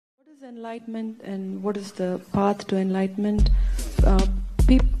is enlightenment and what is the path to enlightenment?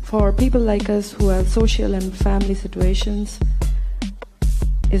 For people like us who have social and family situations,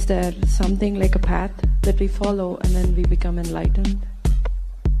 is there something like a path that we follow and then we become enlightened?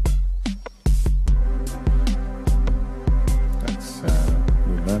 That's,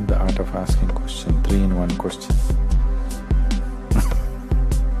 you learn the art of asking question, 3-in-1 question.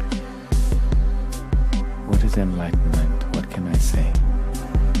 What is enlightenment? What can I say?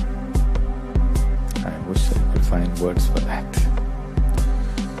 I wish I could find words for that.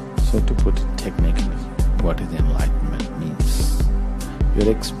 So to put it technically, what is enlightenment means your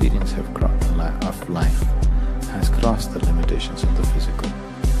experience of life has crossed the limitations of the physical.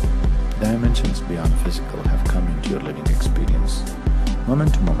 Dimensions beyond physical have come into your living experience,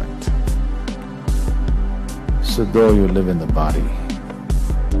 moment to moment. So though you live in the body,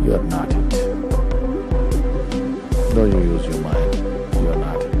 you are not it. Though you use your mind, you are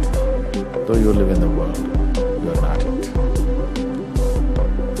not it. Though you live in the world, you are not it.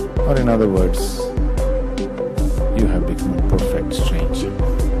 Or in other words, you have become a perfect stranger.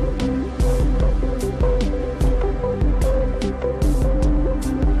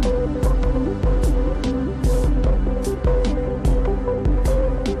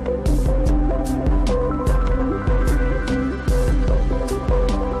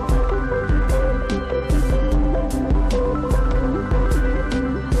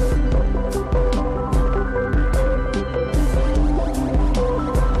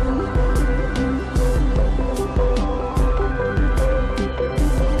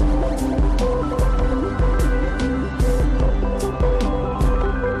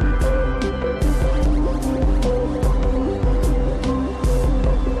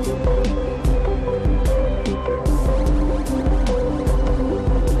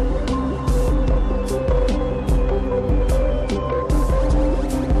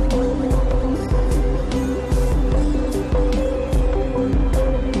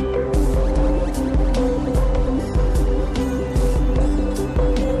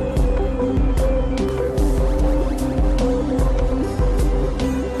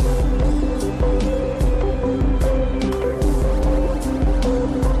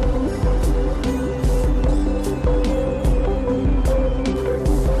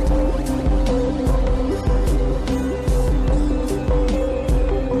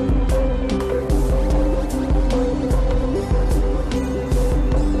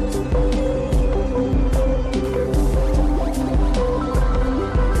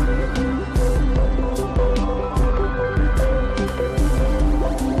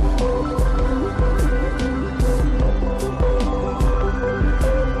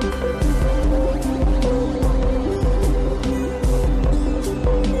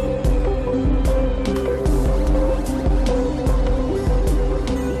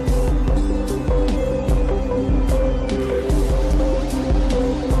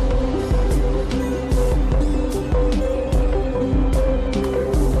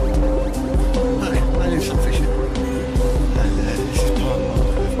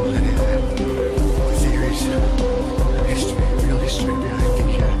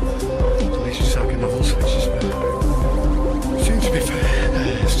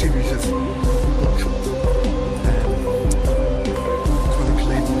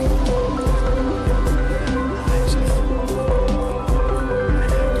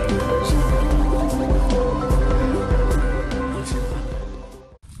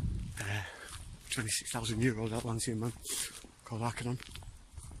 €26,000 Atlantean man called Arcanon.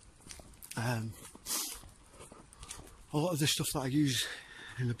 A lot of the stuff that I use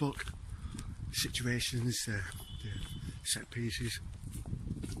in the book, situations, the set pieces,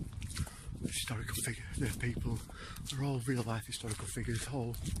 historical figures, the people, are all real life historical figures,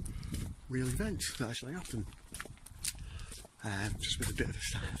 all real events that actually happen. Just with a bit of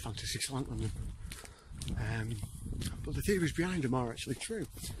a fantasy slant on them. But the theories behind them are actually true.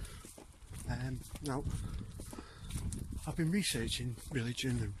 Now, I've been researching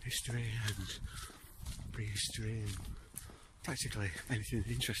religion and history and prehistory and practically anything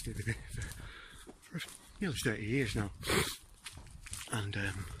interested in it for nearly 30 years now. And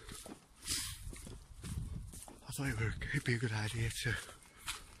I thought it'd be a good idea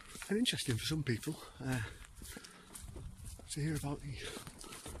and interesting for some people to hear about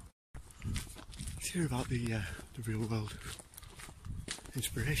the real world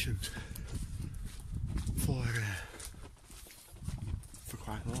inspirations for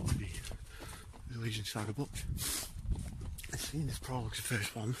quite a lot of the Legion Saga books. I've seen this Prologue's the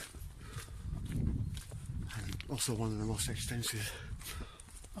first one, and also one of the most extensive.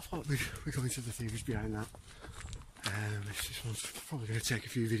 I thought we'd go into the theories behind that. This one's probably going to take a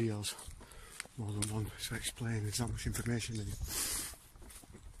few videos, more than one, to explain. There's not much information in it.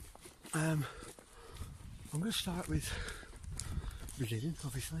 I'm going to start with the beginning,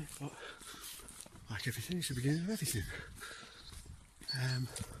 obviously, but like everything, it's the beginning of everything.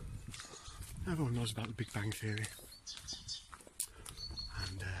 Everyone knows about the Big Bang Theory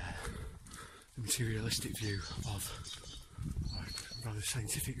and the materialistic view of, or rather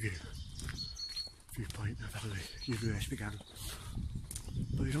scientific viewpoint of how the universe began.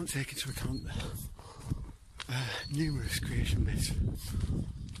 But they don't take into account numerous creation myths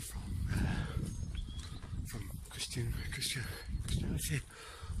from Christianity,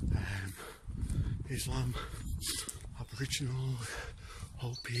 Islam, Aboriginal,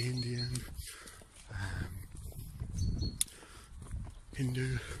 Hopi, Indian,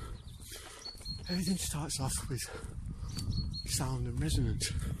 Hindu. Everything starts off with sound and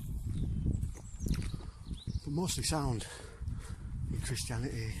resonance, but mostly sound. In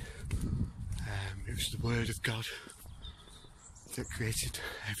Christianity, it was the word of God that created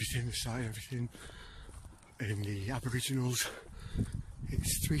everything, that started everything. In the Aboriginals,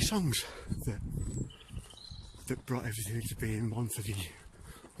 it's 3 songs that brought everything into being. One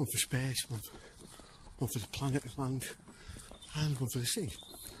for space, one for the planet, land, and one for the sea.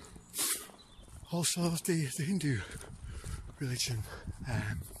 Also, the Hindu religion,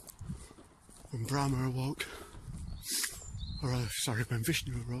 when Brahma awoke, when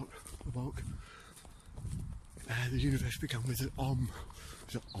Vishnu awoke, the universe began with an Om.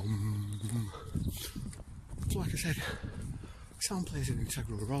 So like I said, sound plays an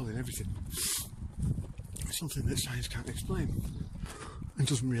integral role in everything. It's something that science can't explain and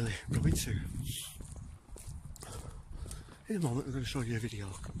doesn't really go into. In a moment I'm going to show you a video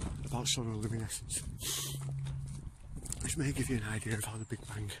about sonoluminescence, which may give you an idea of how the Big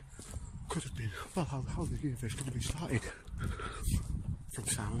Bang could have been, well, how the universe could have been started from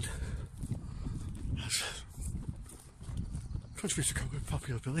sound. As contrary to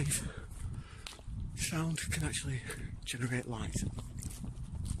popular belief, sound can actually generate light.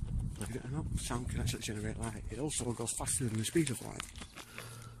 Believe it or not, sound can actually generate light. It also goes faster than the speed of light.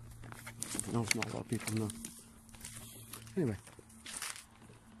 I know it's not a lot of people know. Anyway,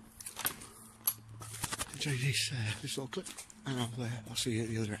 enjoy this little clip, and I'll see you at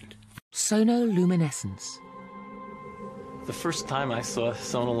the other end. Sonoluminescence. The first time I saw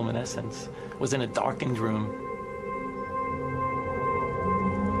sonoluminescence was in a darkened room.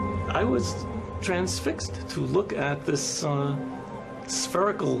 I was transfixed to look at this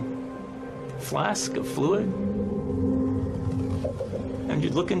spherical flask of fluid, and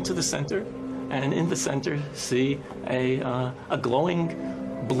you'd look into the center, and in the center see a glowing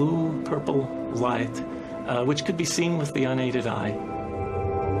blue-purple light, which could be seen with the unaided eye.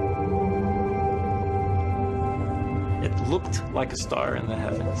 It looked like a star in the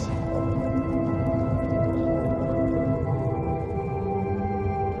heavens.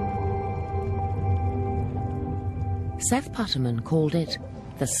 Seth Putterman called it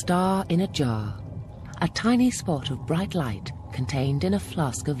the star in a jar, a tiny spot of bright light contained in a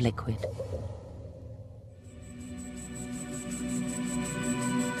flask of liquid.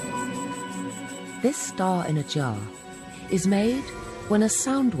 This star in a jar is made when a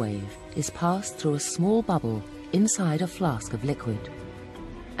sound wave is passed through a small bubble inside a flask of liquid.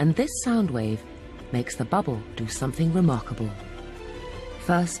 And this sound wave makes the bubble do something remarkable.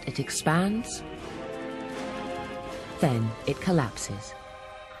 First it expands, then it collapses.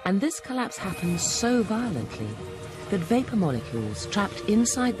 And this collapse happens so violently that vapor molecules trapped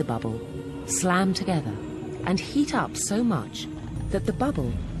inside the bubble slam together and heat up so much that the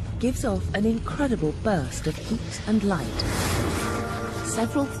bubble gives off an incredible burst of heat and light,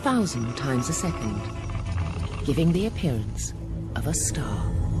 several thousand times a second, giving the appearance of a star.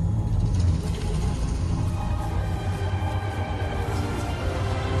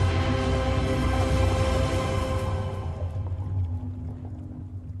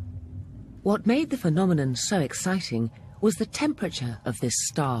 What made the phenomenon so exciting was the temperature of this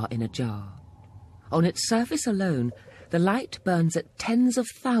star in a jar. On its surface alone, the light burns at tens of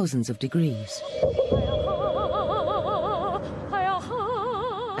thousands of degrees.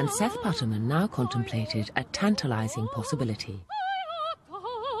 And Seth Putterman now contemplated a tantalizing possibility.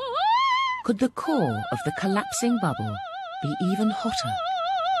 Could the core of the collapsing bubble be even hotter?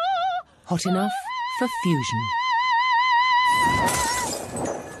 Hot enough for fusion.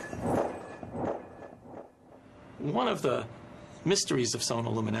 One of the mysteries of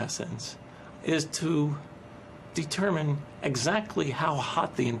sonoluminescence is to determine exactly how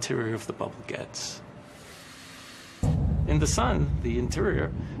hot the interior of the bubble gets. In the sun, the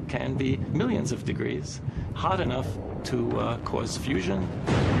interior can be millions of degrees, hot enough to cause fusion.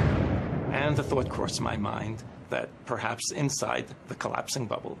 And the thought crossed my mind that perhaps inside the collapsing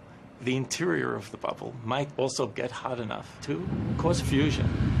bubble, the interior of the bubble might also get hot enough to cause fusion.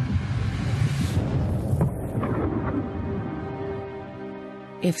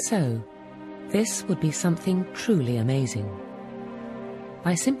 If so, this would be something truly amazing.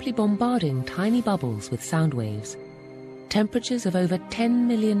 By simply bombarding tiny bubbles with sound waves, temperatures of over 10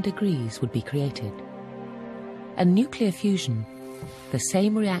 million degrees would be created. And nuclear fusion, the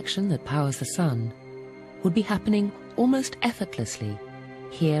same reaction that powers the sun, would be happening almost effortlessly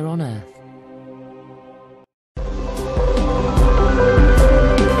here on Earth.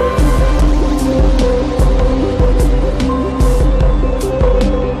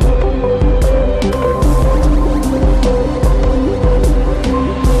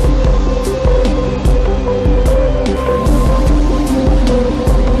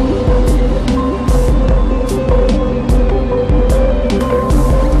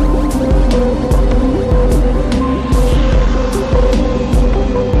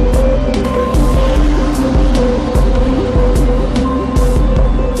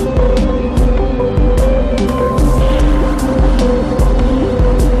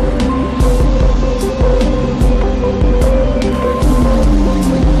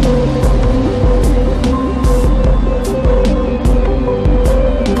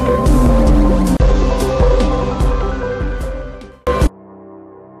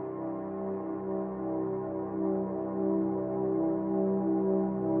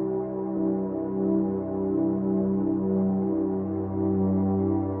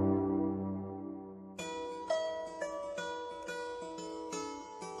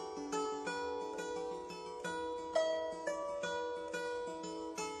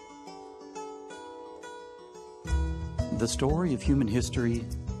 The story of human history,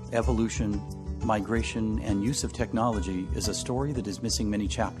 evolution, migration, and use of technology is a story that is missing many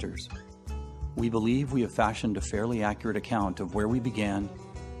chapters. We believe we have fashioned a fairly accurate account of where we began,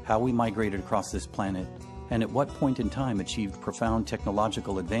 how we migrated across this planet, and at what point in time achieved profound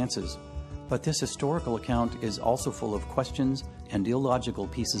technological advances. But this historical account is also full of questions and illogical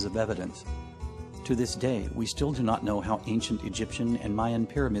pieces of evidence. To this day, we still do not know how ancient Egyptian and Mayan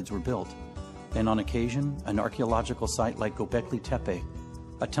pyramids were built. And on occasion, an archaeological site like Göbekli Tepe,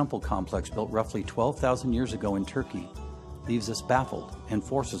 a temple complex built roughly 12,000 years ago in Turkey, leaves us baffled and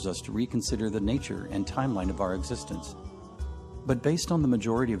forces us to reconsider the nature and timeline of our existence. But based on the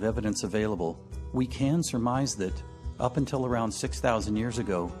majority of evidence available, we can surmise that, up until around 6,000 years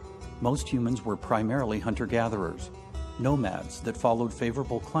ago, most humans were primarily hunter-gatherers, nomads that followed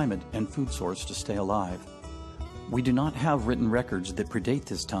favorable climate and food source to stay alive. We do not have written records that predate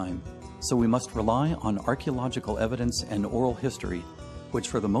this time, so we must rely on archaeological evidence and oral history, which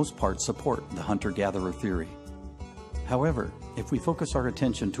for the most part support the hunter-gatherer theory. However, if we focus our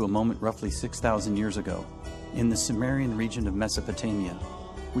attention to a moment roughly 6,000 years ago, in the Sumerian region of Mesopotamia,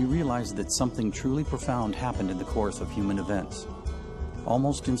 we realize that something truly profound happened in the course of human events.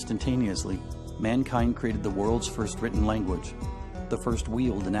 Almost instantaneously, mankind created the world's first written language, the first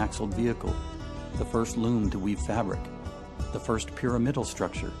wheeled and axled vehicle, the first loom to weave fabric, the first pyramidal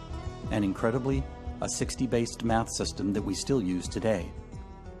structure, and incredibly, a 60-based math system that we still use today.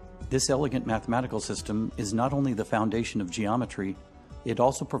 This elegant mathematical system is not only the foundation of geometry, it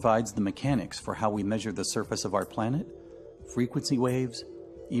also provides the mechanics for how we measure the surface of our planet, frequency waves,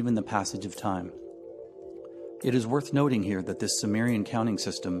 even the passage of time. It is worth noting here that this Sumerian counting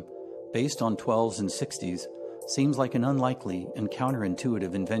system, based on 12s and 60s, seems like an unlikely and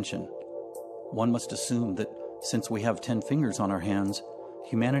counterintuitive invention. One must assume that since we have 10 fingers on our hands,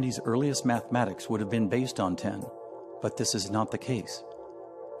 humanity's earliest mathematics would have been based on 10, but this is not the case.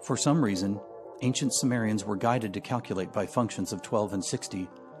 For some reason, ancient Sumerians were guided to calculate by functions of 12 and 60,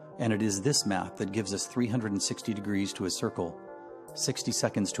 and it is this math that gives us 360 degrees to a circle, 60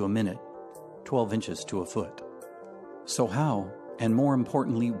 seconds to a minute, 12 inches to a foot. So how, and more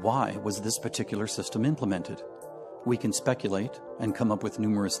importantly, why was this particular system implemented? We can speculate and come up with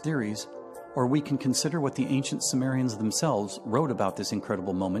numerous theories, or we can consider what the ancient Sumerians themselves wrote about this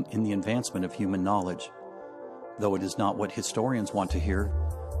incredible moment in the advancement of human knowledge. Though it is not what historians want to hear,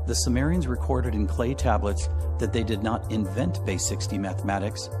 the Sumerians recorded in clay tablets that they did not invent base 60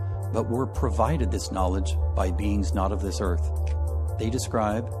 mathematics, but were provided this knowledge by beings not of this earth. They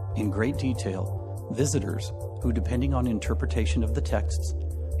describe, in great detail, visitors who, depending on interpretation of the texts,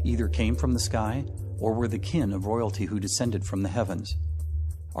 either came from the sky or were the kin of royalty who descended from the heavens.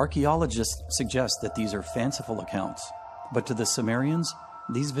 Archaeologists suggest that these are fanciful accounts, but to the Sumerians,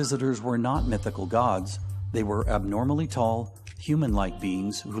 these visitors were not mythical gods. They were abnormally tall, human-like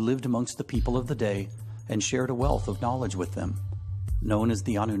beings who lived amongst the people of the day and shared a wealth of knowledge with them. Known as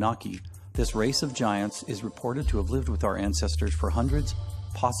the Anunnaki, this race of giants is reported to have lived with our ancestors for hundreds,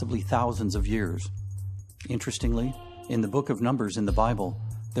 possibly thousands of years. Interestingly, in the book of Numbers in the Bible,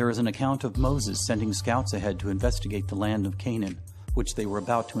 there is an account of Moses sending scouts ahead to investigate the land of Canaan, which they were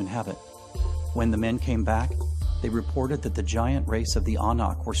about to inhabit. When the men came back, they reported that the giant race of the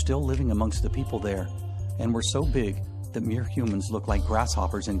Anak were still living amongst the people there, and were so big that mere humans looked like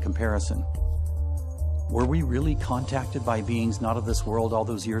grasshoppers in comparison. Were we really contacted by beings not of this world all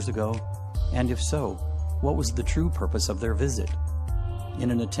those years ago? And if so, what was the true purpose of their visit?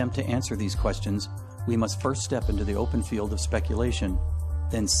 In an attempt to answer these questions, we must first step into the open field of speculation,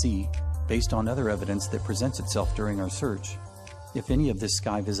 then see, based on other evidence that presents itself during our search, if any of this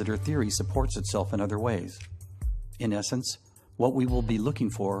sky visitor theory supports itself in other ways. In essence, what we will be looking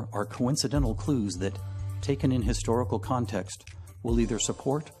for are coincidental clues that, taken in historical context, will either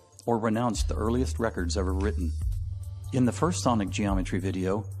support or renounce the earliest records ever written. In the first sonic geometry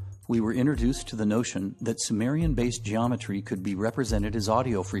video, we were introduced to the notion that Sumerian-based geometry could be represented as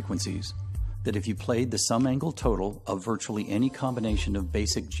audio frequencies, that if you played the sum-angle total of virtually any combination of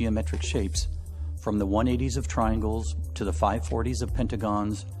basic geometric shapes, from the 180s of triangles to the 540s of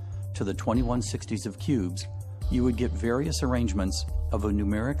pentagons to the 2160s of cubes, you would get various arrangements of a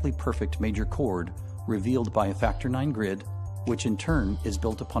numerically perfect major chord revealed by a factor 9 grid, which in turn is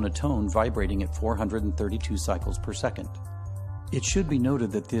built upon a tone vibrating at 432 cycles per second. It should be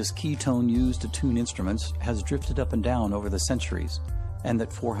noted that this key tone used to tune instruments has drifted up and down over the centuries, and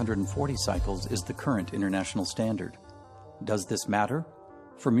that 440 cycles is the current international standard. Does this matter?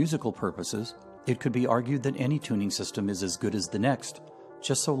 For musical purposes, it could be argued that any tuning system is as good as the next,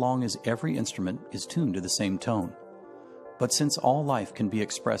 just so long as every instrument is tuned to the same tone. But since all life can be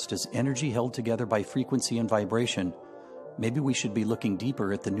expressed as energy held together by frequency and vibration, maybe we should be looking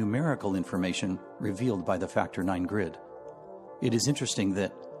deeper at the numerical information revealed by the factor 9 grid. It is interesting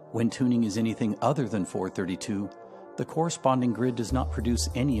that, when tuning is anything other than 432, the corresponding grid does not produce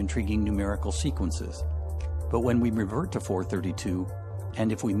any intriguing numerical sequences. But when we revert to 432,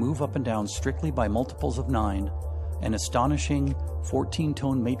 and if we move up and down strictly by multiples of 9, an astonishing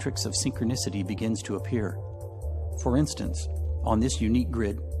 14-tone matrix of synchronicity begins to appear. For instance, on this unique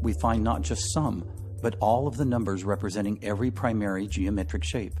grid, we find not just some, but all of the numbers representing every primary geometric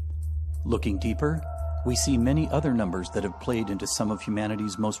shape. Looking deeper, we see many other numbers that have played into some of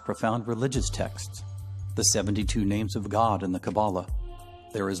humanity's most profound religious texts. The 72 names of God in the Kabbalah.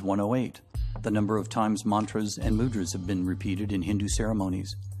 There is 108, the number of times mantras and mudras have been repeated in Hindu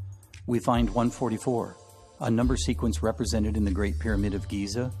ceremonies. We find 144, a number sequence represented in the Great Pyramid of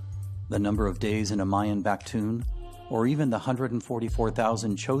Giza, the number of days in a Mayan Baktun, or even the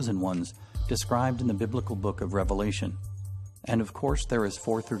 144,000 chosen ones described in the biblical book of Revelation. And of course there is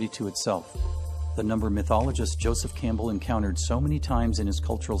 432 itself, the number mythologist Joseph Campbell encountered so many times in his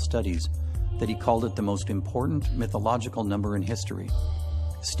cultural studies that he called it the most important mythological number in history.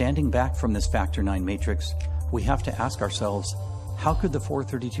 Standing back from this factor 9 matrix, we have to ask ourselves, how could the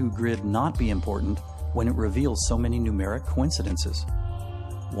 432 grid not be important when it reveals so many numeric coincidences?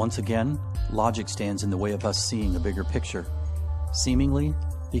 Once again, logic stands in the way of us seeing a bigger picture. Seemingly,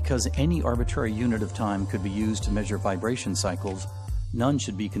 because any arbitrary unit of time could be used to measure vibration cycles, none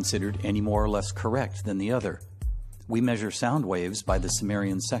should be considered any more or less correct than the other. We measure sound waves by the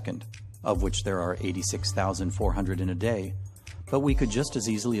Sumerian second, of which there are 86,400 in a day, but we could just as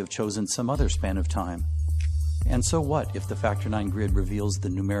easily have chosen some other span of time. And so what if the factor 9 grid reveals the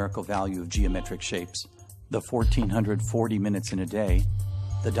numerical value of geometric shapes, the 1440 minutes in a day,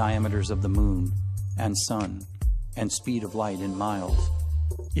 the diameters of the moon and sun, and speed of light in miles?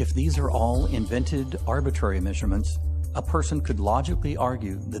 If these are all invented arbitrary measurements, a person could logically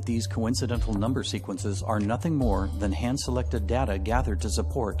argue that these coincidental number sequences are nothing more than hand-selected data gathered to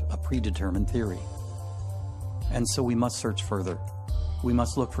support a predetermined theory. And so we must search further. We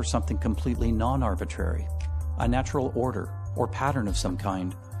must look for something completely non-arbitrary, a natural order or pattern of some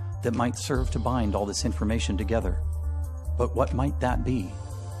kind that might serve to bind all this information together. But what might that be?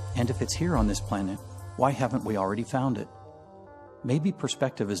 And if it's here on this planet, why haven't we already found it? Maybe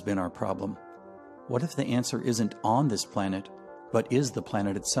perspective has been our problem. What if the answer isn't on this planet, but is the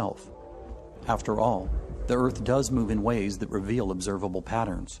planet itself? After all, the Earth does move in ways that reveal observable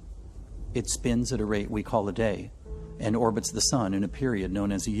patterns. It spins at a rate we call a day, and orbits the Sun in a period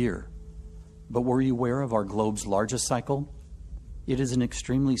known as a year. But were you aware of our globe's largest cycle? It is an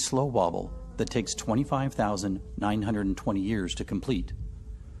extremely slow wobble that takes 25,920 years to complete.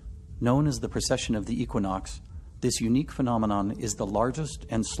 Known as the precession of the equinox, this unique phenomenon is the largest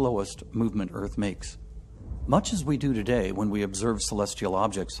and slowest movement Earth makes. Much as we do today when we observe celestial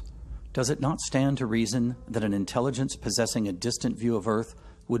objects, Does it not stand to reason that an intelligence possessing a distant view of Earth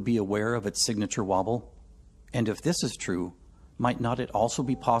would be aware of its signature wobble? And if this is true, might not it also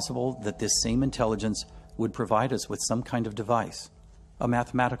be possible that this same intelligence would provide us with some kind of device, a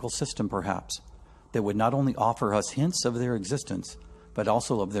mathematical system perhaps, that would not only offer us hints of their existence, but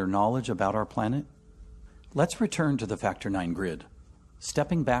also of their knowledge about our planet? Let's return to the Factor 9 grid.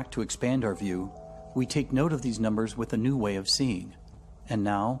 Stepping back to expand our view, we take note of these numbers with a new way of seeing. And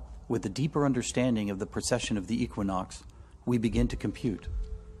now, with a deeper understanding of the precession of the equinox, we begin to compute.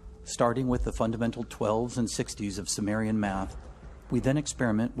 Starting with the fundamental 12s and 60s of Sumerian math, we then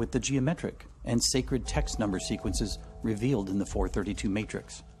experiment with the geometric and sacred text number sequences revealed in the 432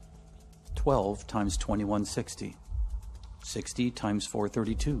 matrix. 12 times 2160, 60 times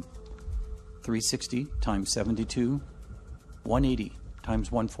 432, 360 times 72, 180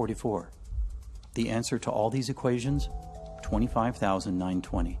 times 144. The answer to all these equations,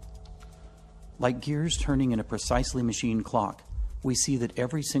 25,920. Like gears turning in a precisely machined clock, we see that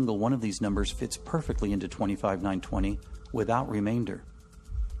every single one of these numbers fits perfectly into 25,920 without remainder.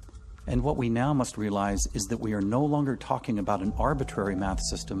 And what we now must realize is that we are no longer talking about an arbitrary math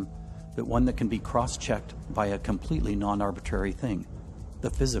system, but one that can be cross-checked by a completely non-arbitrary thing, the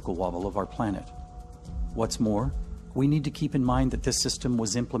physical wobble of our planet. What's more, we need to keep in mind that this system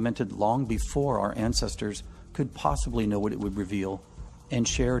was implemented long before our ancestors could possibly know what it would reveal, and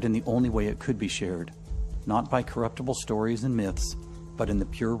shared in the only way it could be shared, not by corruptible stories and myths, but in the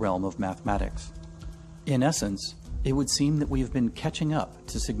pure realm of mathematics. In essence, it would seem that we have been catching up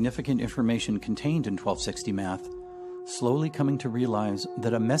to significant information contained in 1260 math, slowly coming to realize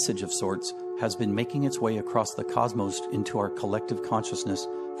that a message of sorts has been making its way across the cosmos into our collective consciousness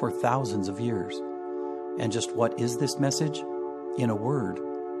for thousands of years. And just what is this message? In a word,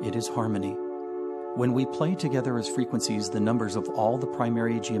 it is harmony. When we play together as frequencies the numbers of all the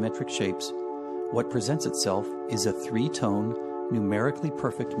primary geometric shapes, what presents itself is a three-tone, numerically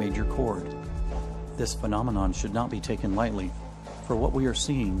perfect major chord. This phenomenon should not be taken lightly, for what we are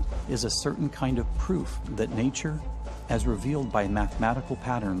seeing is a certain kind of proof that nature, as revealed by mathematical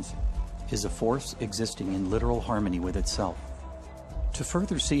patterns, is a force existing in literal harmony with itself. To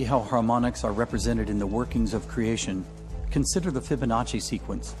further see how harmonics are represented in the workings of creation, consider the Fibonacci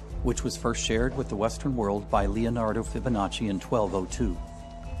sequence, which was first shared with the Western world by Leonardo Fibonacci in 1202.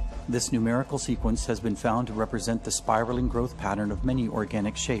 This numerical sequence has been found to represent the spiraling growth pattern of many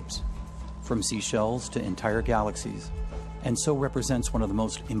organic shapes, from seashells to entire galaxies, and so represents one of the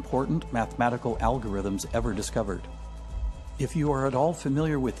most important mathematical algorithms ever discovered. If you are at all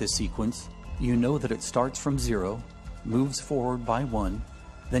familiar with this sequence, you know that it starts from 0, moves forward by 1,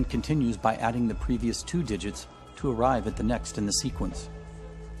 then continues by adding the previous 2 digits to arrive at the next in the sequence.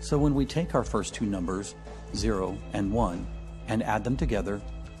 So when we take our first two numbers, 0 and 1, and add them together,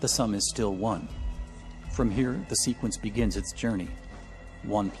 the sum is still 1. From here, the sequence begins its journey.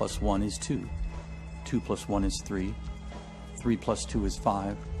 1 plus 1 is 2, 2 plus 1 is 3, 3 plus 2 is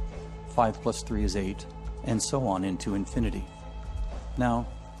 5, 5 plus 3 is 8, and so on into infinity. Now,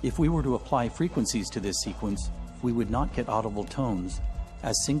 if we were to apply frequencies to this sequence, we would not get audible tones,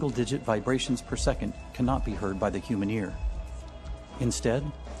 as single-digit vibrations per second cannot be heard by the human ear. Instead,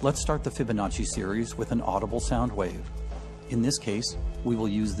 let's start the Fibonacci series with an audible sound wave. In this case, we will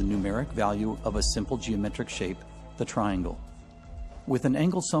use the numeric value of a simple geometric shape, the triangle. With an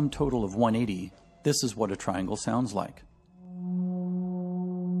angle sum total of 180, this is what a triangle sounds like.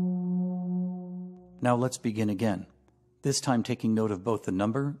 Now let's begin again, this time taking note of both the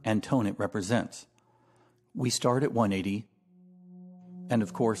number and tone it represents. We start at 180, and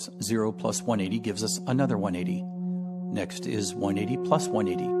of course 0 plus 180 gives us another 180. Next is 180 plus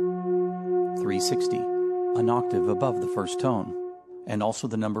 180, 360, an octave above the first tone, and also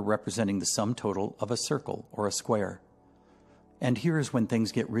the number representing the sum total of a circle or a square. And here is when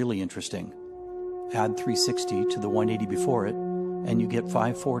things get really interesting. Add 360 to the 180 before it, and you get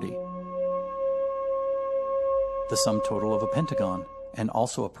 540. The sum total of a pentagon, and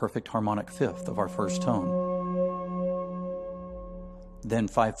also a perfect harmonic fifth of our first tone. Then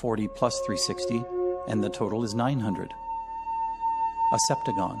 540 plus 360, and the total is 900. A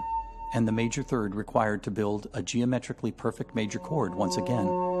septagon, and the major third required to build a geometrically perfect major chord once again.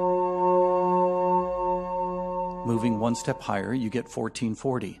 Moving one step higher, you get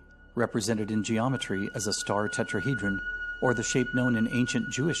 1440, represented in geometry as a star tetrahedron, or the shape known in ancient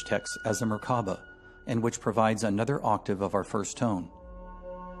Jewish texts as a Merkaba, and which provides another octave of our first tone.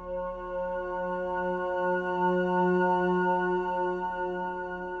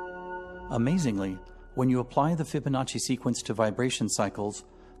 Amazingly, when you apply the Fibonacci sequence to vibration cycles,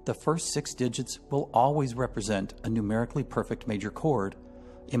 the first 6 digits will always represent a numerically perfect major chord,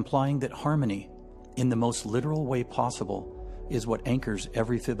 implying that harmony, in the most literal way possible, is what anchors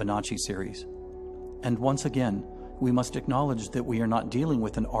every Fibonacci series. And once again, we must acknowledge that we are not dealing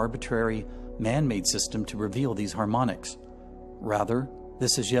with an arbitrary, man-made system to reveal these harmonics. Rather,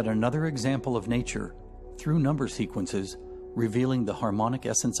 this is yet another example of nature, through number sequences, revealing the harmonic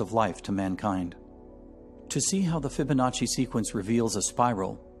essence of life to mankind. To see how the Fibonacci sequence reveals a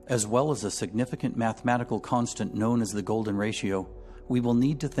spiral, as well as a significant mathematical constant known as the golden ratio, we will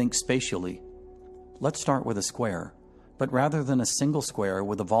need to think spatially. Let's start with a square, but rather than a single square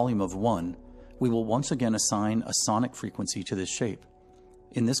with a volume of 1, we will once again assign a sonic frequency to this shape.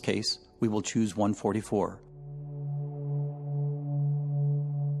 In this case, we will choose 144.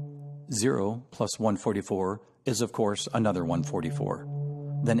 0 plus 144 is, of course, another 144.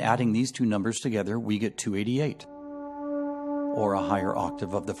 Then adding these two numbers together, we get 288, or a higher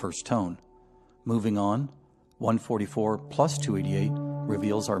octave of the first tone. Moving on, 144 plus 288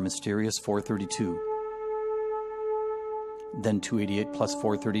 reveals our mysterious 432. Then 288 plus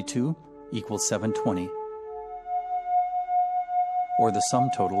 432 equals 720, or the sum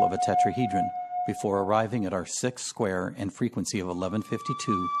total of a tetrahedron, before arriving at our sixth square and frequency of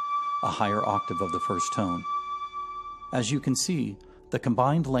 1152, a higher octave of the first tone. As you can see, the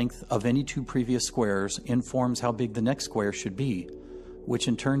combined length of any two previous squares informs how big the next square should be, which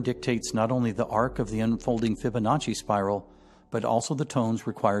in turn dictates not only the arc of the unfolding Fibonacci spiral, but also the tones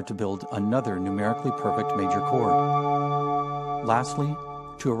required to build another numerically perfect major chord. Lastly,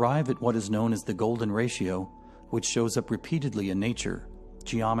 to arrive at what is known as the golden ratio, which shows up repeatedly in nature,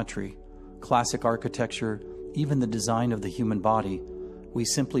 geometry, classic architecture, even the design of the human body, we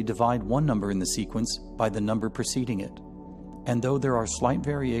simply divide one number in the sequence by the number preceding it. And though there are slight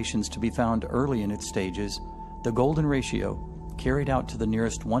variations to be found early in its stages, the golden ratio, carried out to the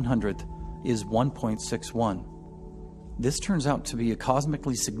nearest 100th, is 1.61. This turns out to be a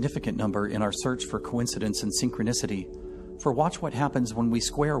cosmically significant number in our search for coincidence and synchronicity, for watch what happens when we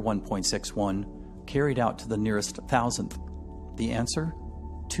square 1.61, carried out to the nearest thousandth. The answer?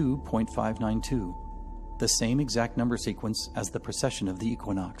 2.592, the same exact number sequence as the precession of the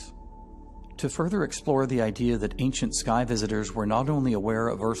equinox. To further explore the idea that ancient sky visitors were not only aware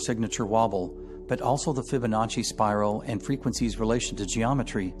of Earth's signature wobble, but also the Fibonacci spiral and frequency's relation to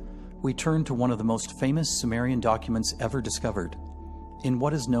geometry, we turn to one of the most famous Sumerian documents ever discovered. In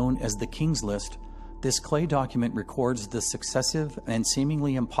what is known as the King's List, this clay document records the successive and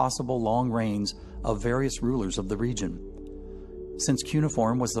seemingly impossible long reigns of various rulers of the region. Since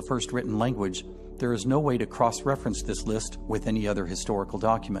cuneiform was the first written language, there is no way to cross-reference this list with any other historical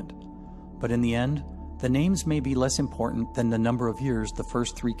document. But in the end, the names may be less important than the number of years the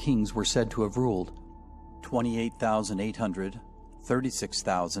first three kings were said to have ruled: 28,800,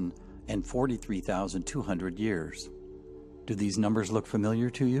 36,000, and 43,200 years. Do these numbers look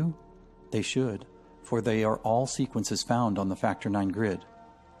familiar to you? They should, for they are all sequences found on the Factor 9 grid.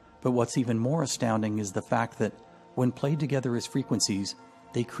 But what's even more astounding is the fact that, when played together as frequencies,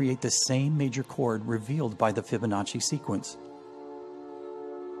 they create the same major chord revealed by the Fibonacci sequence.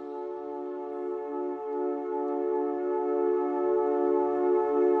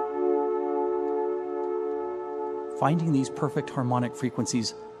 Finding these perfect harmonic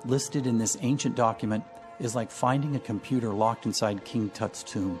frequencies listed in this ancient document is like finding a computer locked inside King Tut's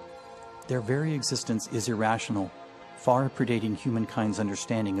tomb. Their very existence is irrational, far predating humankind's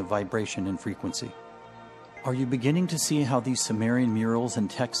understanding of vibration and frequency. Are you beginning to see how these Sumerian murals and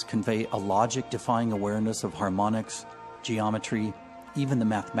texts convey a logic-defying awareness of harmonics, geometry, even the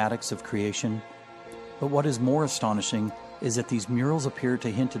mathematics of creation? But what is more astonishing is that these murals appear to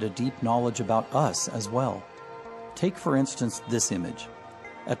hint at a deep knowledge about us as well. Take, for instance, this image.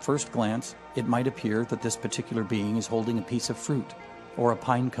 At first glance, it might appear that this particular being is holding a piece of fruit or a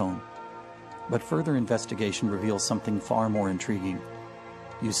pine cone. But further investigation reveals something far more intriguing.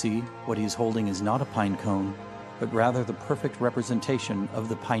 You see, what he is holding is not a pine cone, but rather the perfect representation of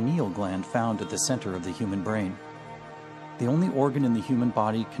the pineal gland found at the center of the human brain. The only organ in the human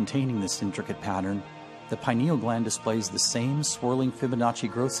body containing this intricate pattern, the pineal gland displays the same swirling Fibonacci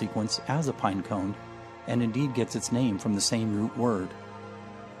growth sequence as a pine cone, and indeed gets its name from the same root word.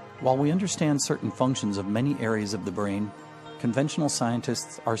 While we understand certain functions of many areas of the brain, conventional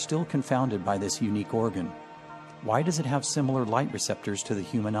scientists are still confounded by this unique organ. Why does it have similar light receptors to the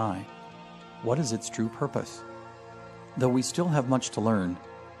human eye? What is its true purpose? Though we still have much to learn,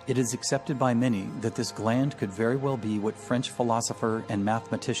 it is accepted by many that this gland could very well be what French philosopher and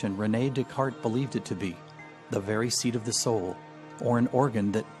mathematician René Descartes believed it to be, the very seat of the soul, or an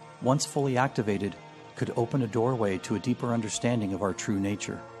organ that, once fully activated, could open a doorway to a deeper understanding of our true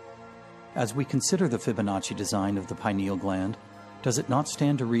nature. As we consider the Fibonacci design of the pineal gland, does it not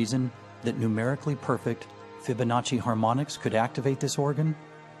stand to reason that numerically perfect Fibonacci harmonics could activate this organ?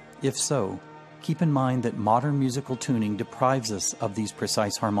 If so, keep in mind that modern musical tuning deprives us of these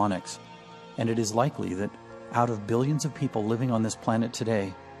precise harmonics, and it is likely that out of billions of people living on this planet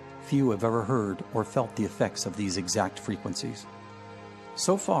today, few have ever heard or felt the effects of these exact frequencies.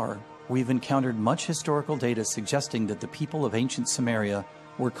 So far, we've encountered much historical data suggesting that the people of ancient Samaria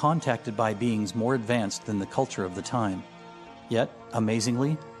were contacted by beings more advanced than the culture of the time. Yet,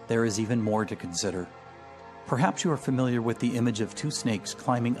 amazingly, there is even more to consider. Perhaps you are familiar with the image of two snakes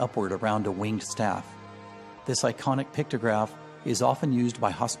climbing upward around a winged staff. This iconic pictograph is often used by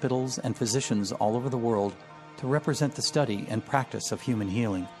hospitals and physicians all over the world to represent the study and practice of human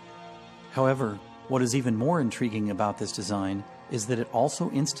healing. However, what is even more intriguing about this design is that it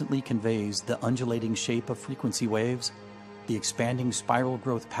also instantly conveys the undulating shape of frequency waves, the expanding spiral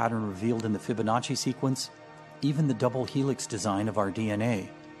growth pattern revealed in the Fibonacci sequence, even the double helix design of our DNA.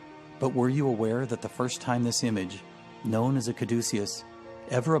 But were you aware that the first time this image, known as a caduceus,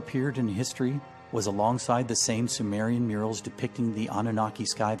 ever appeared in history was alongside the same Sumerian murals depicting the Anunnaki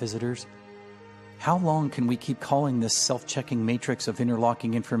sky visitors? How long can we keep calling this self-checking matrix of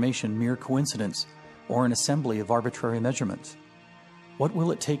interlocking information mere coincidence or an assembly of arbitrary measurements? What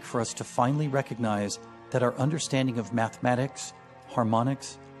will it take for us to finally recognize that our understanding of mathematics,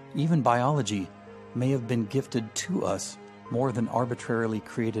 harmonics, even biology may have been gifted to us more than arbitrarily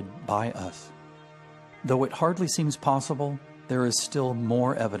created by us? Though it hardly seems possible, there is still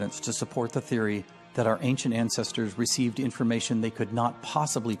more evidence to support the theory that our ancient ancestors received information they could not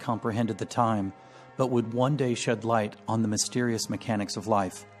possibly comprehend at the time, but would one day shed light on the mysterious mechanics of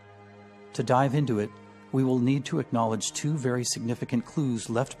life. To dive into it, we will need to acknowledge two very significant clues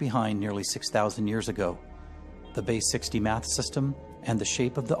left behind nearly 6,000 years ago: the base 60 math system and the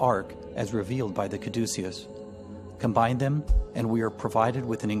shape of the arc as revealed by the caduceus. Combine them, and we are provided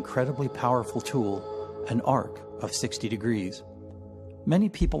with an incredibly powerful tool, an arc of 60 degrees. Many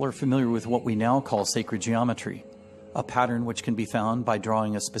people are familiar with what we now call sacred geometry, a pattern which can be found by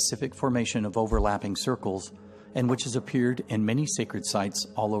drawing a specific formation of overlapping circles, and which has appeared in many sacred sites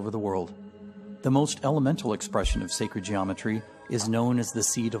all over the world. The most elemental expression of sacred geometry is known as the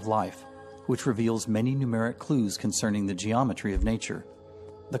seed of life, which reveals many numeric clues concerning the geometry of nature.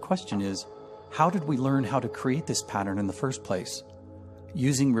 The question is, how did we learn how to create this pattern in the first place?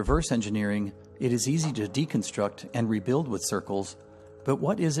 Using reverse engineering, it is easy to deconstruct and rebuild with circles, but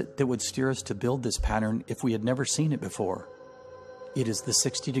what is it that would steer us to build this pattern if we had never seen it before? It is the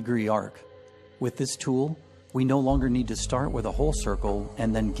 60-degree arc. With this tool, we no longer need to start with a whole circle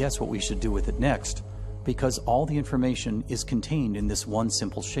and then guess what we should do with it next, because all the information is contained in this one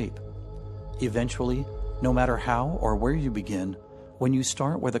simple shape. Eventually, no matter how or where you begin, when you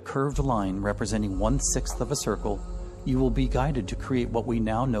start with a curved line representing 1/6 of a circle, you will be guided to create what we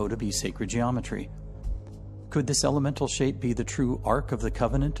now know to be sacred geometry. Could this elemental shape be the true Ark of the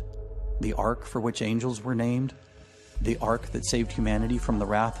Covenant? The Ark for which angels were named? The Ark that saved humanity from the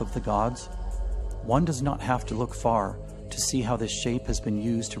wrath of the gods? One does not have to look far to see how this shape has been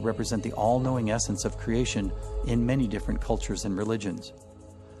used to represent the all-knowing essence of creation in many different cultures and religions.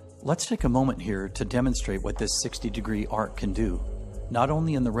 Let's take a moment here to demonstrate what this 60-degree arc can do, not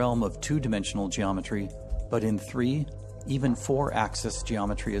only in the realm of two-dimensional geometry, but in 3, even 4-axis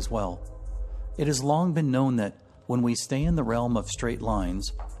geometry as well. It has long been known that when we stay in the realm of straight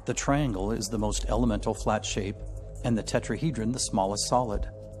lines, the triangle is the most elemental flat shape and the tetrahedron the smallest solid.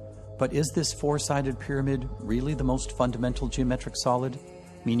 But is this 4-sided pyramid really the most fundamental geometric solid,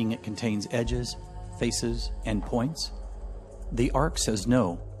 meaning it contains edges, faces, and points? The arc says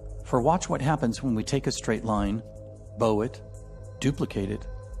no, for watch what happens when we take a straight line, bow it, duplicate it,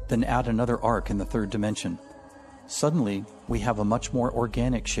 then add another arc in the 3rd dimension. Suddenly, we have a much more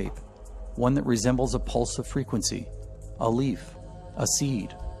organic shape, one that resembles a pulse of frequency, a leaf, a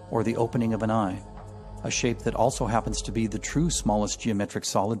seed, or the opening of an eye, a shape that also happens to be the true smallest geometric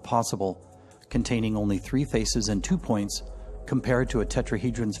solid possible, containing only 3 faces and 2 points, compared to a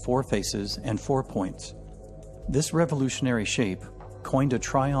tetrahedron's 4 faces and 4 points. This revolutionary shape, coined a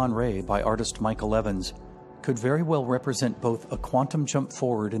Tryon ray by artist Michael Evans, could very well represent both a quantum jump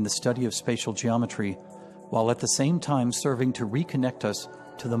forward in the study of spatial geometry, while at the same time serving to reconnect us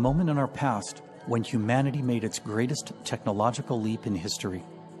to the moment in our past when humanity made its greatest technological leap in history.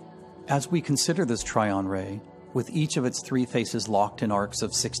 As we consider this Tryon ray, with each of its 3 faces locked in arcs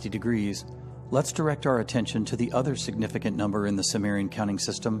of 60 degrees, let's direct our attention to the other significant number in the Sumerian counting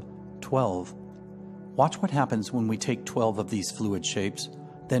system, 12. Watch what happens when we take 12 of these fluid shapes,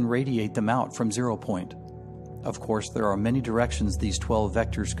 then radiate them out from 0 point. Of course, there are many directions these 12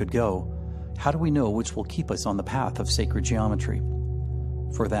 vectors could go, how do we know which will keep us on the path of sacred geometry?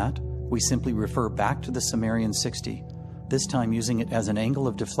 For that, we simply refer back to the Sumerian 60, this time using it as an angle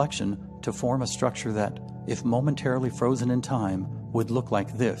of deflection to form a structure that, if momentarily frozen in time, would look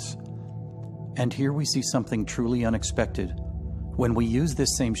like this. And here we see something truly unexpected. When we use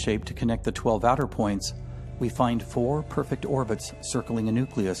this same shape to connect the 12 outer points, we find 4 perfect orbits circling a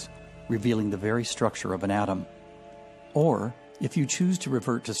nucleus, revealing the very structure of an atom. Or, if you choose to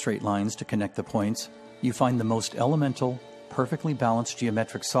revert to straight lines to connect the points, you find the most elemental, perfectly balanced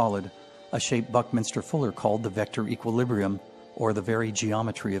geometric solid, a shape Buckminster Fuller called the vector equilibrium, or the very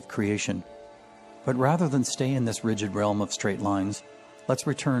geometry of creation. But rather than stay in this rigid realm of straight lines, let's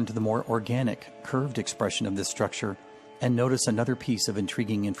return to the more organic, curved expression of this structure and notice another piece of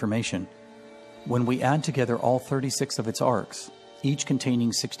intriguing information. When we add together all 36 of its arcs, each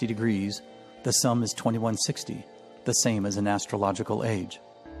containing 60 degrees, the sum is 2160, the same as an astrological age.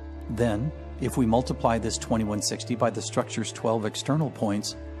 Then, if we multiply this 2160 by the structure's 12 external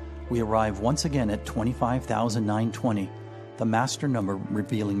points, we arrive once again at 25,920, the master number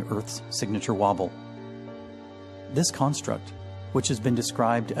revealing Earth's signature wobble. This construct, which has been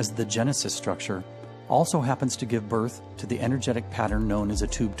described as the Genesis structure, also happens to give birth to the energetic pattern known as a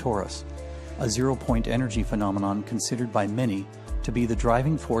tube torus, a zero-point energy phenomenon considered by many to be the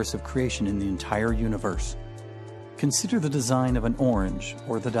driving force of creation in the entire universe. Consider the design of an orange,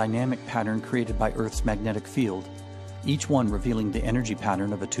 or the dynamic pattern created by Earth's magnetic field, each one revealing the energy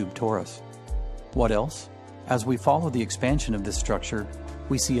pattern of a tube torus. What else? As we follow the expansion of this structure,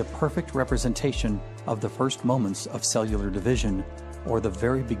 we see a perfect representation of the first moments of cellular division, or the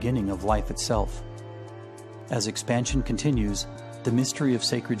very beginning of life itself. As expansion continues, the mystery of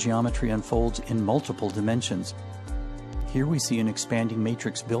sacred geometry unfolds in multiple dimensions. Here we see an expanding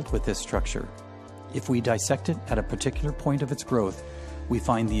matrix built with this structure. If we dissect it at a particular point of its growth, we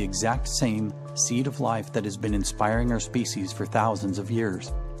find the exact same seed of life that has been inspiring our species for thousands of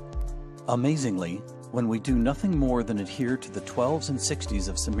years. Amazingly, when we do nothing more than adhere to the 12s and 60s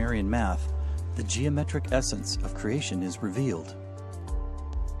of Sumerian math, the geometric essence of creation is revealed.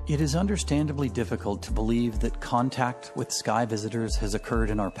 It is understandably difficult to believe that contact with sky visitors has occurred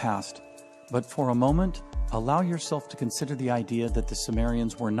in our past, but for a moment, allow yourself to consider the idea that the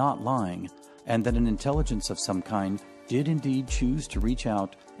Sumerians were not lying, and that an intelligence of some kind did indeed choose to reach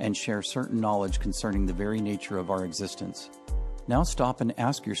out and share certain knowledge concerning the very nature of our existence. Now stop and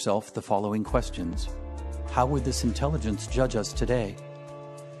ask yourself the following questions. How would this intelligence judge us today?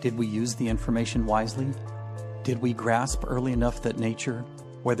 Did we use the information wisely? Did we grasp early enough that nature,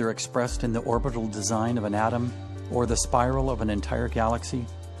 whether expressed in the orbital design of an atom or the spiral of an entire galaxy,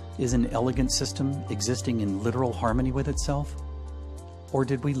 is an elegant system existing in literal harmony with itself? Or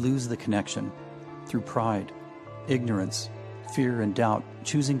did we lose the connection through pride, ignorance, fear, and doubt,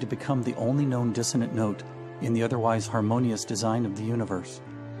 choosing to become the only known dissonant note in the otherwise harmonious design of the universe?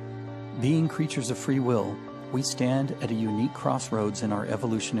 Being creatures of free will, we stand at a unique crossroads in our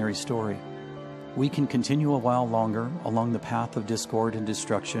evolutionary story. We can continue a while longer along the path of discord and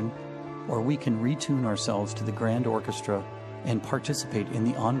destruction, or we can retune ourselves to the grand orchestra and participate in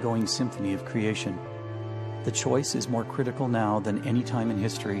the ongoing symphony of creation. The choice is more critical now than any time in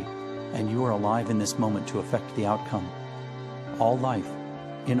history, and you are alive in this moment to affect the outcome. All life,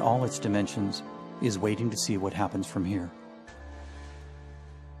 in all its dimensions, is waiting to see what happens from here.